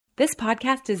This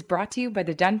podcast is brought to you by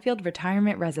the Dunfield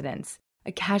Retirement Residence,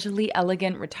 a casually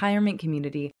elegant retirement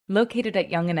community located at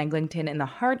Yonge and Eglinton in the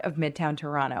heart of Midtown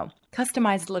Toronto.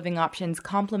 Customized living options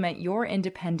complement your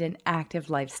independent, active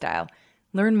lifestyle.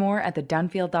 Learn more at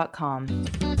thedunfield.com.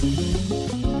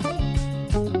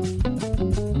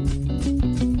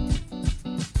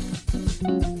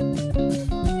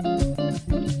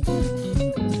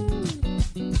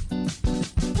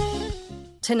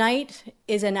 Tonight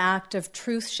is an act of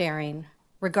truth-sharing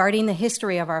regarding the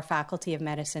history of our Faculty of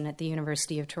Medicine at the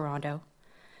University of Toronto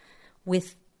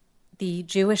with the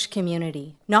Jewish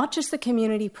community, not just the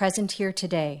community present here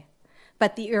today,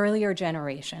 but the earlier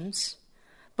generations,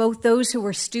 both those who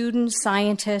were students,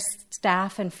 scientists,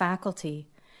 staff, and faculty,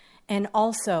 and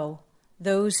also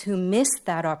those who missed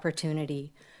that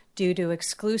opportunity due to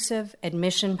exclusive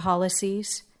admission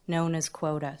policies known as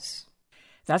quotas.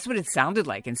 That's what it sounded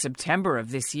like in September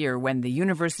of this year when the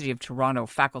University of Toronto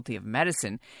Faculty of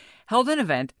Medicine held an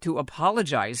event to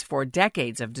apologize for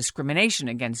decades of discrimination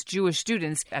against Jewish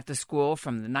students at the school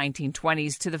from the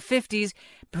 1920s to the 50s,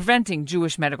 preventing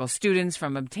Jewish medical students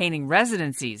from obtaining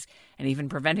residencies and even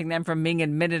preventing them from being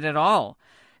admitted at all.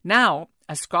 Now,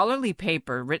 a scholarly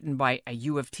paper written by a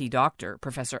U of T doctor,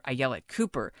 Professor Ayelet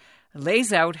Cooper,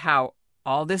 lays out how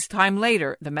all this time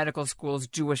later, the medical school's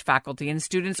Jewish faculty and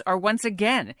students are once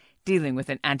again dealing with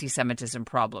an antisemitism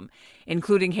problem,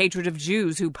 including hatred of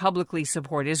Jews who publicly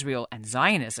support Israel and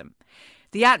Zionism.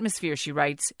 The atmosphere, she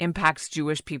writes, impacts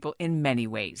Jewish people in many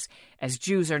ways, as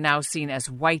Jews are now seen as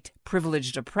white,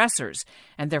 privileged oppressors,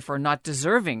 and therefore not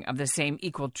deserving of the same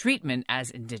equal treatment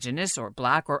as Indigenous or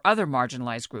Black or other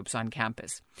marginalized groups on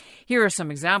campus. Here are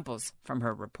some examples from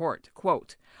her report.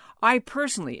 Quote, I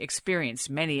personally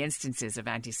experienced many instances of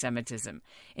anti-Semitism,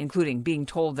 including being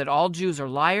told that all Jews are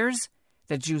liars,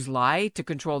 that Jews lie to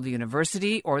control the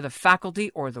university or the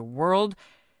faculty or the world,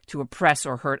 to oppress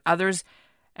or hurt others,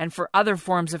 and for other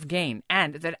forms of gain,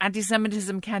 and that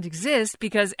anti-Semitism can't exist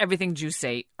because everything Jews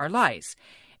say are lies,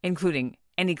 including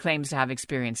any claims to have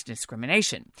experienced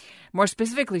discrimination. More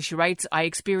specifically, she writes, I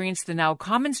experienced the now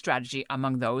common strategy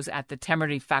among those at the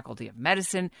Temerity Faculty of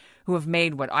Medicine who have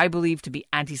made what I believe to be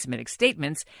anti-Semitic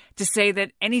statements to say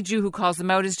that any Jew who calls them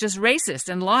out is just racist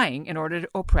and lying in order to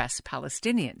oppress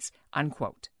Palestinians,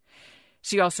 unquote.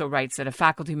 She also writes that a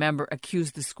faculty member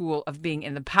accused the school of being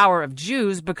in the power of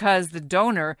Jews because the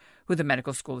donor, who the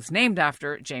medical school is named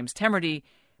after, James Temerity,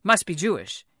 must be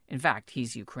Jewish. In fact,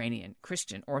 he's Ukrainian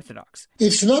Christian Orthodox.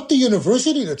 It's not the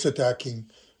university that's attacking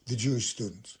the Jewish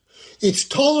students. It's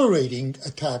tolerating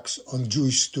attacks on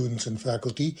Jewish students and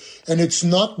faculty, and it's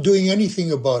not doing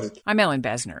anything about it. I'm Ellen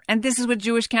Besner, and this is what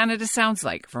Jewish Canada sounds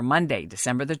like for Monday,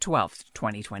 December the 12th,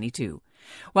 2022.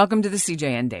 Welcome to the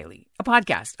CJN Daily, a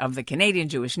podcast of the Canadian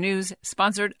Jewish News,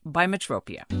 sponsored by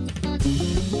Metropia.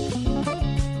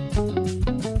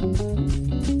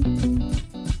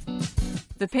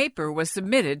 The paper was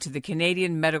submitted to the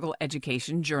Canadian Medical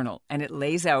Education Journal, and it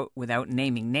lays out, without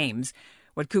naming names,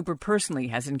 what Cooper personally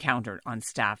has encountered on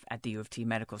staff at the U of T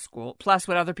Medical School, plus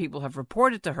what other people have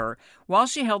reported to her while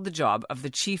she held the job of the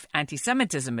chief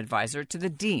anti-Semitism advisor to the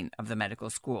dean of the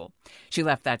medical school. She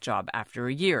left that job after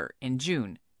a year, in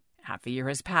June. Half a year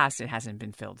has passed, it hasn't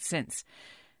been filled since.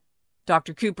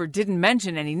 Dr. Cooper didn't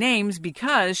mention any names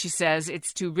because she says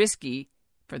it's too risky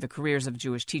for the careers of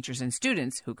Jewish teachers and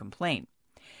students who complain.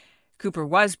 Cooper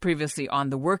was previously on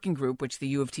the working group which the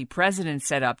U of T president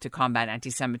set up to combat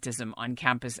anti-Semitism on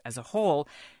campus as a whole.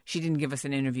 She didn't give us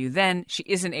an interview then. She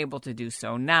isn't able to do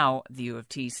so now. The U of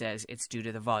T says it's due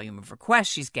to the volume of requests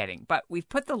she's getting. But we've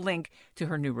put the link to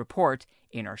her new report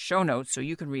in our show notes so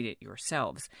you can read it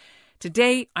yourselves.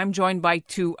 Today, I'm joined by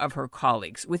two of her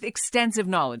colleagues with extensive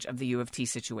knowledge of the U of T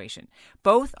situation.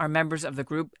 Both are members of the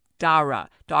group DARA,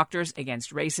 Doctors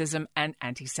Against Racism and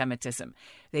Anti-Semitism.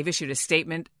 They've issued a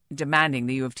statement demanding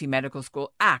the U of T Medical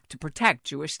School act to protect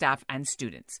Jewish staff and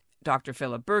students. Dr.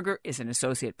 Philip Berger is an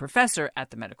associate professor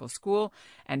at the medical school,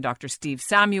 and Dr. Steve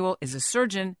Samuel is a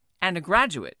surgeon and a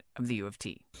graduate of the U of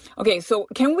T. Okay, so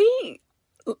can we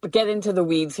get into the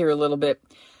weeds here a little bit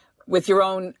with your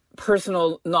own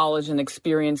personal knowledge and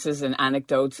experiences and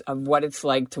anecdotes of what it's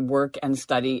like to work and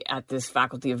study at this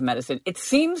Faculty of Medicine? It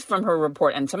seems from her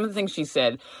report, and some of the things she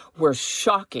said were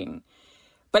shocking,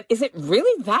 but is it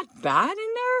really that bad in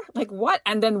there? Like what?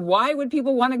 And then why would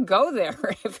people want to go there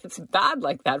if it's bad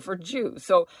like that for Jews?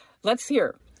 So let's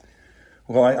hear.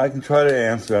 Well, I can try to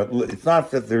answer that. It's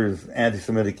not that there's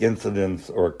anti-Semitic incidents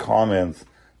or comments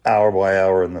hour by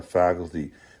hour in the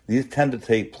faculty. These tend to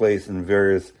take place in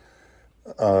various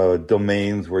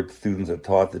domains where students are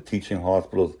taught, the teaching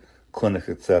hospitals, clinics,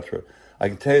 etc. I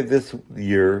can tell you this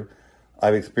year,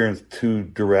 I've experienced two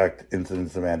direct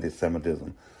incidents of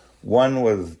anti-Semitism. One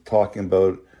was talking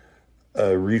about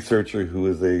a researcher who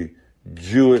is a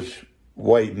Jewish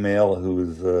white male who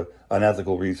is an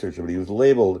unethical researcher, but he was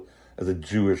labeled as a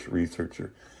Jewish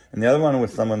researcher. And the other one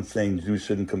was someone saying Jews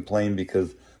shouldn't complain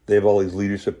because they have all these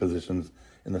leadership positions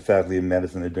in the Faculty of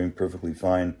Medicine. They're doing perfectly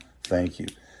fine. Thank you.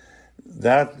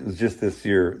 That was just this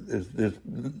year. There's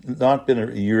not been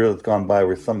a year that's gone by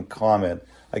where some comment,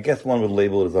 I guess one would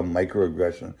label it as a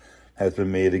microaggression, has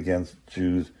been made against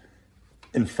Jews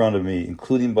in front of me,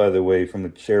 including, by the way, from the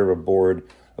chair of a board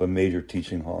of a major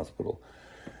teaching hospital.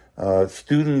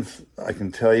 Students, I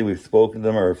can tell you, we've spoken to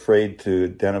them, are afraid to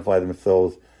identify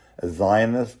themselves as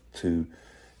Zionists, to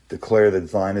declare that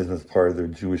Zionism is part of their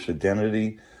Jewish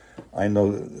identity. I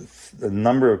know a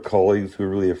number of colleagues who are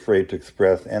really afraid to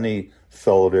express any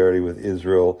solidarity with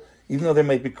Israel, even though they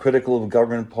might be critical of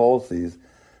government policies.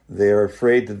 They are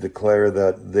afraid to declare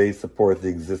that they support the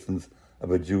existence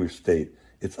of a Jewish state.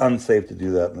 It's unsafe to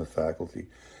do that in the faculty.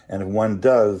 And if one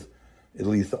does, it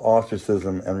leads to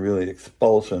ostracism and really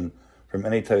expulsion from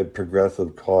any type of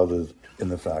progressive causes in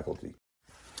the faculty.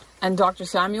 And Dr.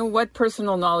 Samuel, what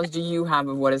personal knowledge do you have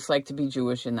of what it's like to be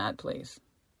Jewish in that place?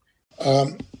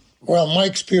 Well, my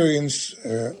experience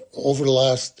over the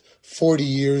last 40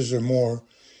 years or more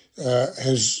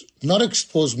has not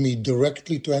exposed me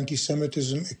directly to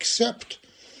anti-Semitism, except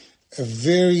a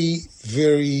very,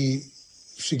 very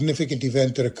significant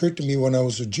event that occurred to me when I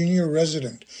was a junior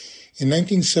resident. In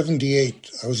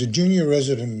 1978, I was a junior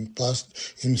resident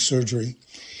in surgery,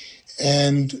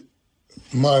 and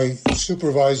my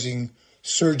supervising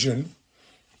surgeon,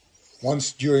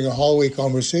 once during a hallway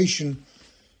conversation,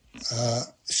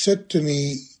 said to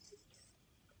me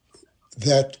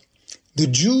that the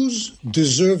Jews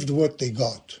deserved what they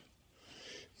got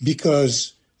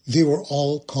because they were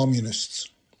all communists.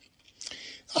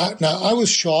 Now, I was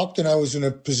shocked, and I was in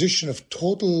a position of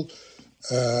total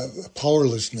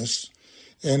powerlessness,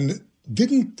 and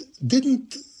didn't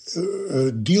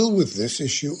deal with this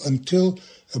issue until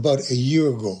about a year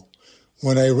ago,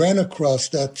 when I ran across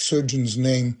that surgeon's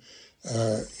name,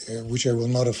 which I will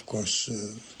not, of course,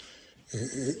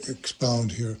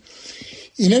 expound here.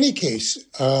 In any case,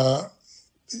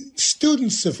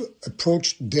 students have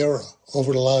approached DERA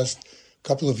over the last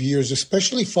couple of years,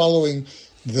 especially following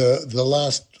the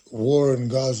last war in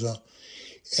Gaza,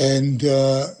 and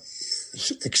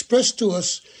expressed to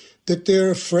us that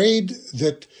they're afraid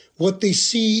that what they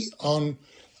see on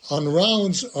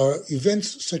rounds are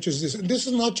events such as this. And this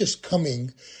is not just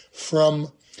coming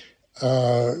from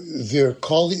their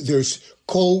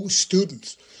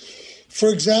co-students. For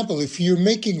example, if you're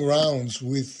making rounds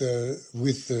with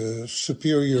a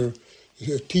superior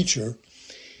teacher,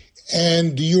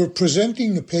 and you're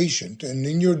presenting a patient, and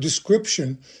in your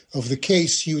description of the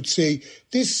case, you'd say,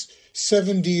 this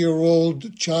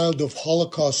 70-year-old child of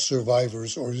Holocaust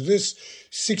survivors, or this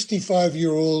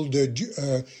 65-year-old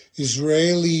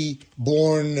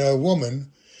Israeli-born woman,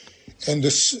 and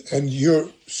your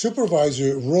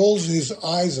supervisor rolls his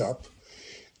eyes up,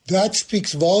 that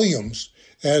speaks volumes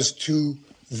as to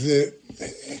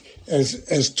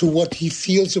what he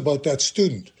feels about that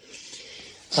student.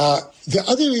 The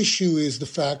other issue is the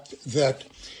fact that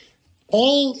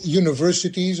all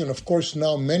universities, and of course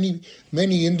now many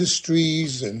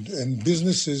industries and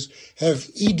businesses, have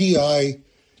EDI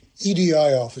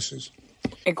offices.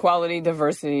 Equality,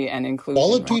 diversity, and inclusion.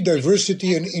 Equality, right?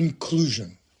 diversity, and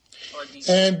inclusion.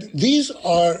 And these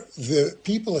are the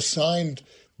people assigned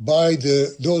by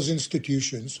those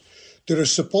institutions that are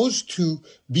supposed to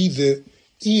be the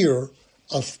ear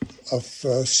of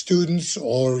students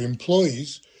or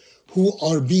employees who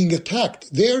are being attacked.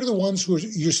 They're the ones who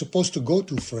you're supposed to go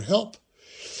to for help.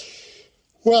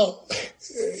 Well,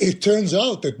 it turns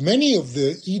out that many of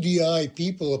the EDI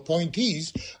people,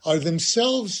 appointees, are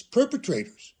themselves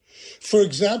perpetrators. For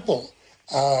example,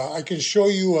 I can show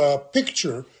you a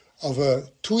picture of a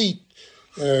tweet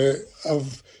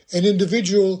of an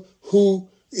individual who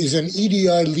is an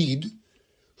EDI lead,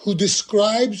 who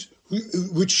describes,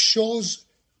 which shows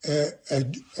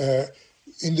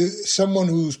someone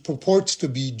who purports to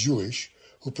be Jewish,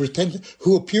 who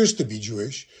appears to be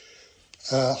Jewish,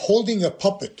 holding a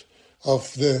puppet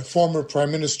of the former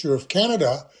Prime Minister of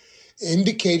Canada,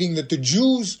 indicating that the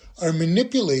Jews are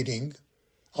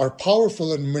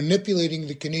powerful and manipulating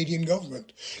the Canadian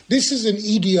government. This is an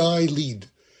EDI lead.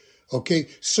 Okay,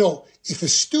 so if a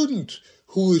student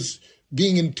who is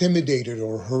being intimidated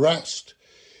or harassed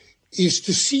is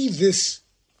to see this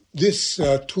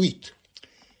tweet,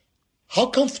 how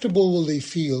comfortable will they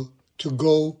feel to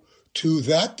go to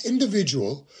that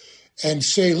individual and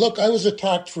say, look, I was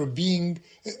attacked for being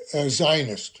a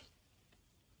Zionist.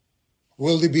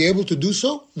 Will they be able to do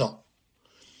so? No.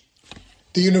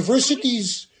 The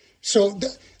universities, so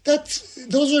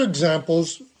those are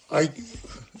examples. I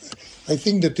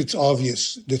think that it's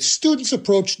obvious that students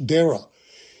approached DARA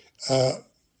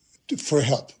for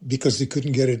help because they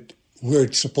couldn't get it where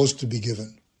it's supposed to be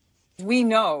given. We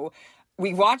know,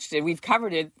 we watched it, we've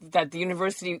covered it, that the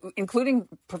university, including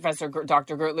Professor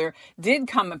Dr. Gertler, did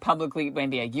come publicly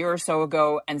maybe a year or so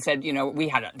ago and said, you know, they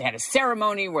had a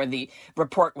ceremony where the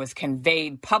report was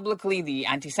conveyed publicly. The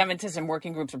antisemitism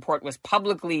working group's report was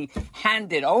publicly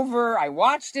handed over. I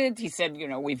watched it. He said, you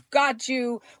know, we've got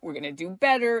you. We're going to do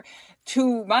better.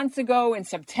 2 months ago in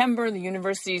September, the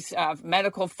university's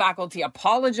medical faculty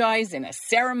apologized in a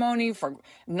ceremony for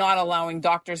not allowing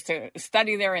doctors to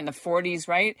study there in the 40s,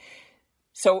 right?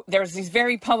 So there's these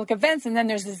very public events, and then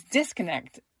there's this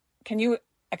disconnect. Can you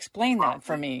explain that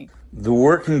for me? The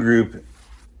working group,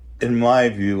 in my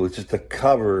view, was just a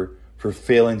cover for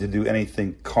failing to do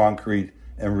anything concrete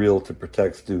and real to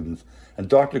protect students. And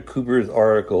Dr. Cooper's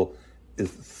article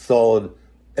is solid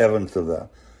evidence of that.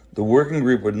 The working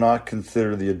group would not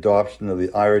consider the adoption of the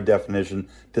IHRA definition,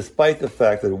 despite the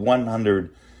fact that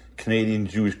 100 Canadian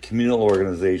Jewish communal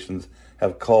organizations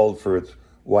have called for its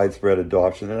widespread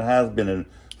adoption. It has been in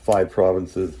 5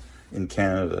 provinces in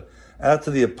Canada. As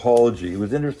to the apology, it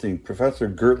was interesting. Professor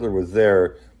Gertler was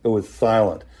there, but was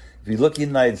silent. If you look at the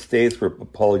United States where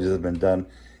apologies have been done,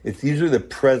 it's usually the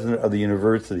president of the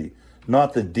university,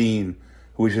 not the dean,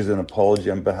 who issues an apology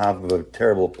on behalf of a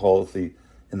terrible policy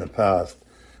in the past.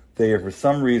 They are, for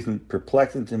some reason,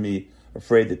 perplexing to me,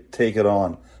 afraid to take it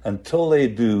on. Until they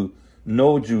do,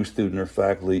 no Jewish student or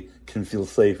faculty can feel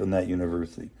safe in that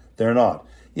university. They're not.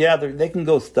 Yeah, they can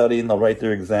go study and they'll write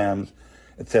their exams,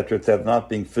 etc., not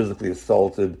being physically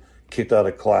assaulted, kicked out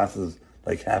of classes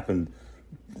like happened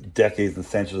decades and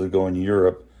centuries ago in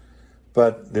Europe.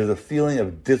 But there's a feeling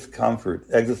of discomfort,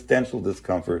 existential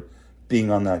discomfort,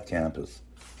 being on that campus.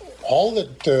 All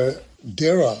that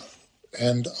DARA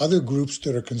and other groups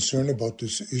that are concerned about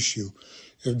this issue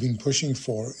have been pushing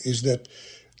for is that,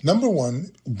 number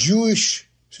one, Jewish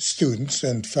students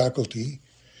and faculty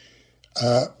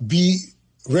be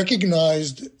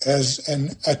recognized as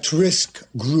an at-risk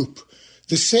group,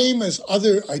 the same as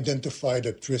other identified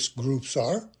at-risk groups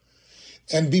are,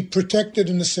 and be protected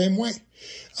in the same way.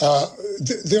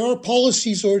 There are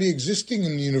policies already existing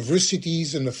in the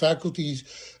universities and the faculties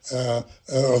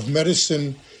of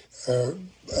medicine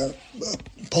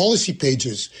policy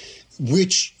pages,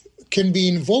 which can be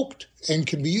invoked and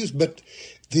can be used, but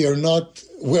they are not,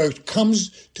 where it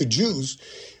comes to Jews,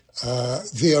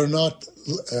 they are not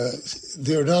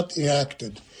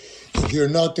enacted. They're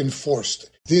not enforced.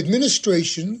 The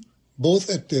administration, both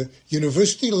at the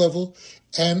university level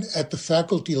and at the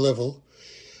faculty level,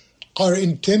 are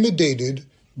intimidated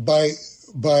by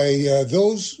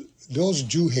those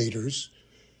Jew haters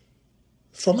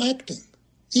from acting,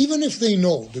 even if they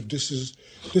know that this is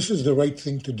the right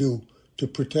thing to do to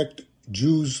protect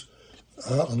Jews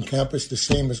on campus the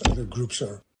same as other groups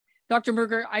are. Dr.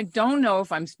 Berger, I don't know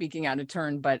if I'm speaking out of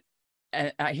turn, but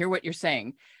I hear what you're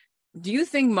saying. Do you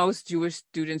think most Jewish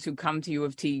students who come to U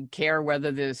of T care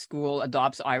whether the school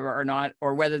adopts IHRA or not,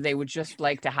 or whether they would just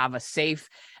like to have a safe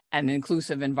and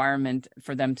inclusive environment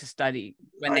for them to study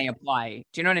when they apply?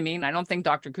 Do you know what I mean? I don't think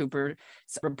Dr. Cooper's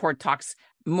report talks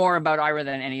more about IHRA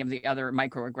than any of the other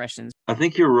microaggressions. I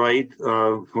think you're right.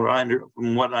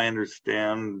 From what I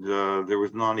understand, there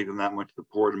was not even that much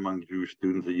support among Jewish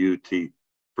students at UT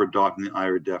for adopting the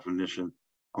IHRA definition.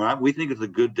 We think it's a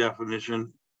good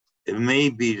definition. It may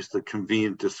be just a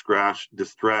convenient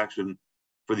distraction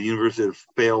for the university to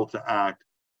fail to act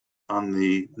on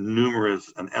the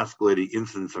numerous and escalating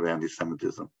incidents of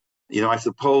anti-Semitism. I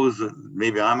suppose that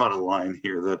maybe I'm out of line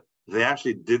here, that they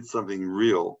actually did something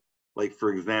real, like,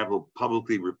 for example,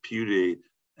 publicly repudiate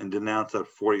and denounce that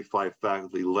 45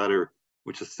 faculty letter,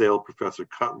 which assailed Professor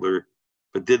Cutler,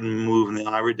 but didn't move in the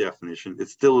IHRA definition, it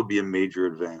still would be a major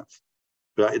advance.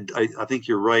 But I think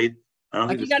you're right. I don't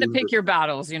think you got to pick your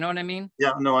battles, you know what I mean?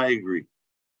 Yeah, no, I agree.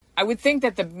 I would think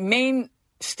that the main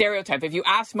stereotype, if you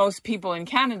ask most people in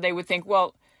Canada, they would think,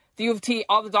 well, the U of T,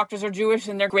 all the doctors are Jewish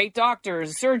and they're great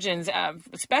doctors, surgeons,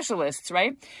 specialists,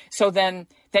 right? So then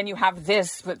you have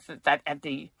this, that at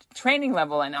the training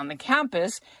level and on the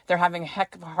campus, they're having a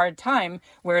heck of a hard time,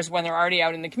 whereas when they're already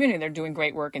out in the community, they're doing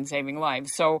great work and saving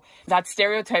lives. So that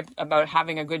stereotype about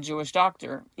having a good Jewish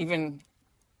doctor, even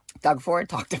Doug Ford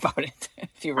talked about it,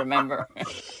 if you remember.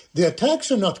 The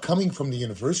attacks are not coming from the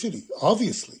university,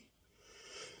 obviously.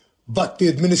 But the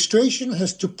administration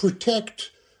has to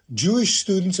protect Jewish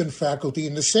students and faculty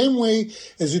in the same way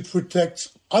as it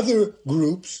protects other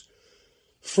groups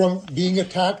from being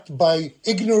attacked by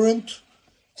ignorant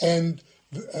and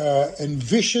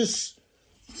vicious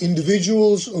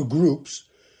individuals or groups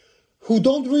who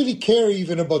don't really care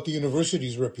even about the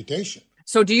university's reputation.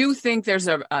 So do you think there's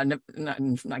a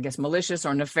malicious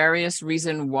or nefarious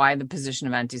reason why the position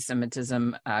of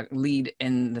anti-Semitism lead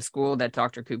in the school that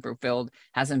Dr. Cooper filled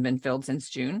hasn't been filled since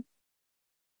June?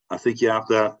 I think you have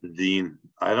to ask the dean.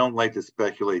 I don't like to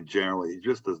speculate generally. It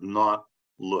just does not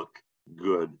look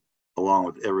good along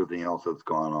with everything else that's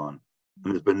gone on.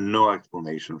 And there's been no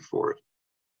explanation for it.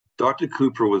 Dr.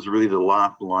 Cooper was really the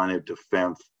last line of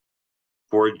defense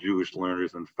for Jewish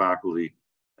learners and faculty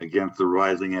against the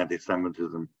rising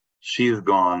anti-Semitism. She's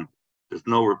gone. There's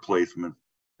no replacement.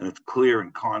 And it's clear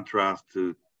in contrast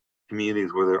to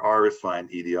communities where there are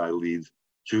assigned EDI leads,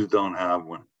 Jews don't have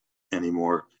one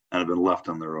anymore and have been left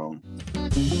on their own.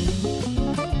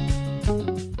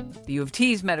 The U of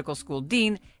T's medical school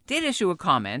dean did issue a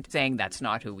comment saying that's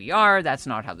not who we are, that's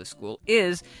not how the school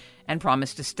is, and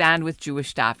promised to stand with Jewish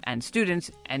staff and students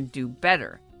and do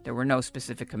better. There were no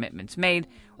specific commitments made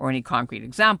or any concrete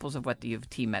examples of what the U of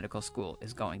T medical school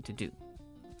is going to do.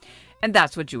 And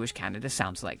that's what Jewish Canada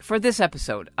sounds like for this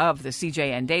episode of the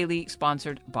CJN Daily,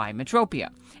 sponsored by Metropia,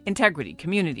 integrity,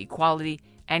 community, quality,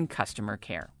 and customer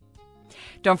care.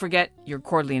 Don't forget, you're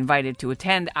cordially invited to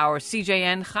attend our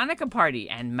CJN Hanukkah party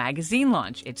and magazine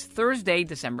launch. It's Thursday,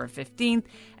 December 15th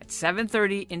at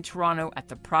 7:30 in Toronto at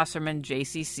the Prosserman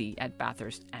JCC at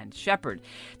Bathurst and Shepherd.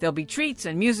 There'll be treats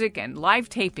and music and live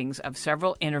tapings of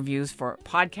several interviews for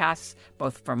podcasts,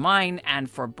 both for mine and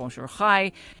for Bonjour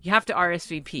Chai. You have to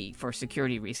RSVP for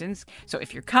security reasons. So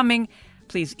if you're coming,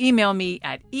 please email me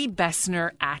at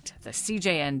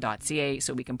ebessner@thecjn.ca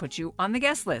so we can put you on the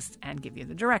guest list and give you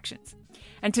the directions.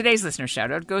 And today's listener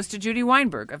shoutout goes to Judy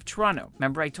Weinberg of Toronto.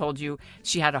 Remember I told you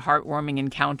she had a heartwarming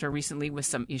encounter recently with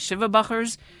some yeshiva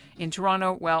bachers in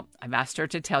Toronto? Well, I've asked her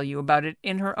to tell you about it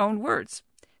in her own words.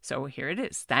 So here it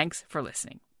is. Thanks for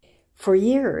listening. For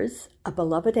years, a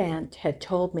beloved aunt had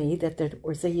told me that there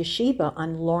was a yeshiva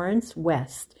on Lawrence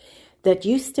West that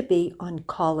used to be on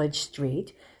College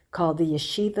Street called the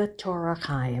Yeshiva Torah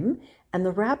Chaim, and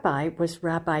the rabbi was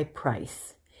Rabbi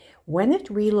Price. When it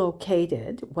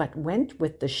relocated, what went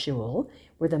with the shul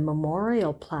were the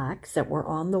memorial plaques that were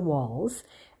on the walls,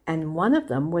 and one of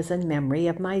them was in memory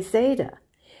of my Zeta.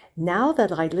 Now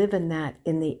that I live in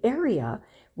the area,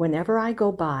 whenever I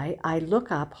go by, I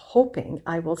look up hoping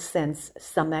I will sense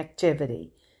some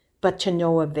activity, but to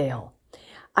no avail.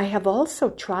 I have also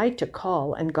tried to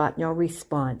call and got no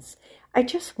response. I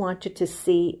just wanted to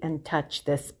see and touch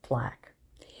this plaque.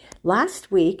 Last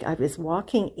week, I was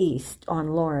walking east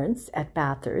on Lawrence at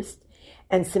Bathurst,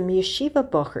 and some yeshiva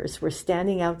bochers were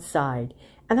standing outside,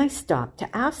 and I stopped to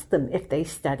ask them if they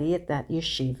study at that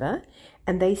yeshiva,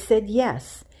 and they said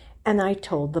yes, and I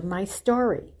told them my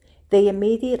story. They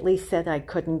immediately said I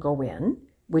couldn't go in,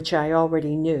 which I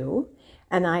already knew,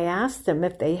 and I asked them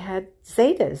if they had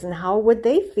Zetas and how would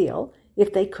they feel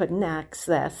if they couldn't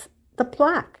access the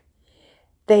plaque.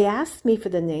 They asked me for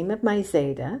the name of my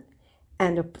Zeta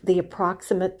and the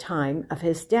approximate time of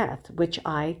his death, which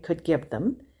I could give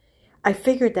them. I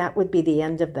figured that would be the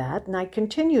end of that, and I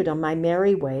continued on my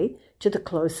merry way to the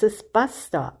closest bus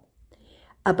stop.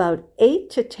 About 8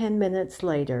 to 10 minutes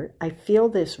later, I feel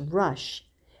this rush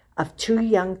of two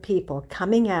young people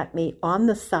coming at me on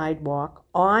the sidewalk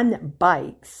on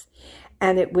bikes,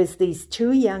 and it was these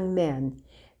two young men.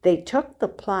 They took the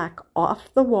plaque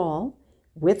off the wall,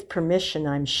 with permission,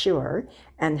 I'm sure,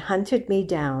 and hunted me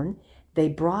down. They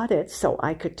brought it so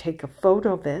I could take a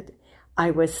photo of it.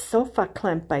 I was so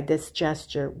verklempt by this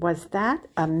gesture. Was that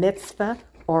a mitzvah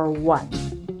or what?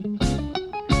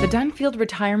 The Dunfield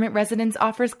Retirement Residence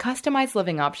offers customized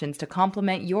living options to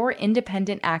complement your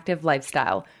independent, active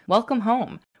lifestyle. Welcome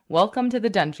home. Welcome to the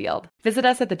Dunfield. Visit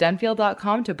us at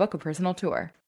thedunfield.com to book a personal tour.